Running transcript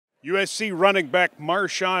USC running back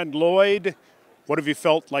Marshawn Lloyd, what have you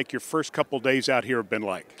felt like your first couple days out here have been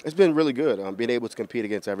like? It's been really good. Being able to compete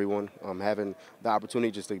against everyone, having the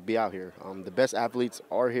opportunity just to be out here. The best athletes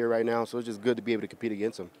are here right now, so it's just good to be able to compete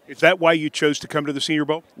against them. Is that why you chose to come to the Senior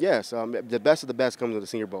Bowl? Yes, the best of the best comes to the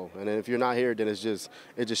Senior Bowl, and then if you're not here, then it just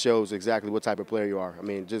shows exactly what type of player you are. I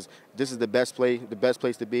mean, this is the best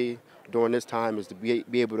place to be during this time is to be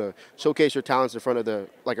able to showcase your talents in front of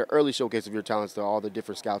an early showcase of your talents to all the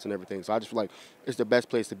different scouts and everything. So I just feel like it's the best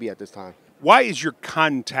place to be at this time. Why is your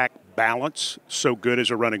contact balance so good as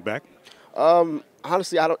a running back?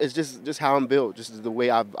 Honestly, I don't. It's just how I'm built, just the way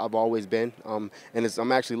I've always been. And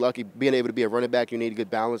I'm actually lucky being able to be a running back. You need a good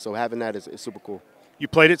balance, so having that is super cool. You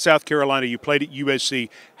played at South Carolina, you played at USC.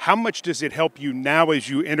 How much does it help you now as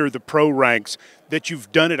you enter the pro ranks that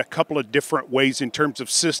you've done it a couple of different ways in terms of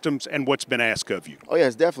systems and what's been asked of you? Oh, yeah,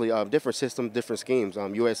 it's definitely different systems, different schemes.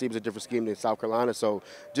 USC was a different scheme than South Carolina, so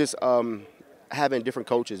just having different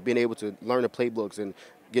coaches, being able to learn the playbooks and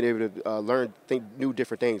get able to think new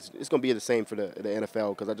different things. It's going to be the same for the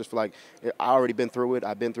NFL because I just feel like I already been through it.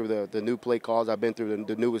 I've been through the new play calls. I've been through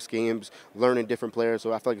the newest schemes, learning different players.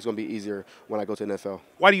 So I feel like it's going to be easier when I go to the NFL.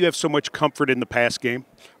 Why do you have so much comfort in the pass game?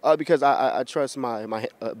 Because I trust my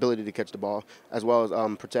ability to catch the ball as well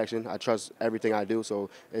as protection. I trust everything I do. So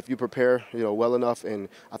if you prepare, well enough, and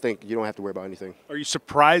I think you don't have to worry about anything. Are you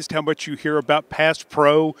surprised how much you hear about pass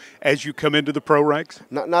pro as you come into the pro ranks?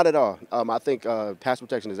 Not at all. I think pass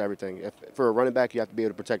protection is everything. For a running back, you have to be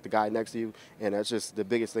able to protect the guy next to you, and that's just the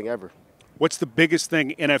biggest thing ever. What's the biggest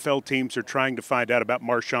thing NFL teams are trying to find out about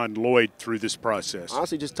Marshawn Lloyd through this process?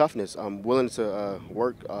 Honestly, just toughness. I'm willing to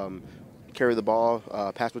work, carry the ball,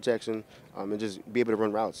 pass protection, and just be able to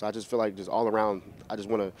run routes. So I just feel like just all around, I just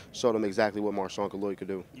want to show them exactly what Marshawn Lloyd could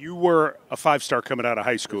do. You were a five-star coming out of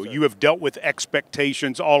high school. Yes, you have dealt with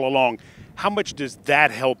expectations all along. How much does that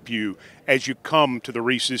help you as you come to the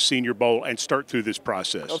Reese's Senior Bowl and start through this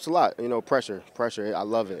process? Helps a lot. Pressure. I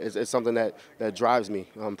love it. It's something that drives me.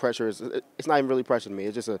 Pressure it's not even really pressure to me.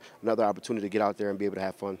 It's just another opportunity to get out there and be able to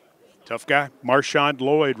have fun. Tough guy. Marshawn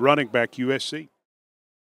Lloyd, running back, USC.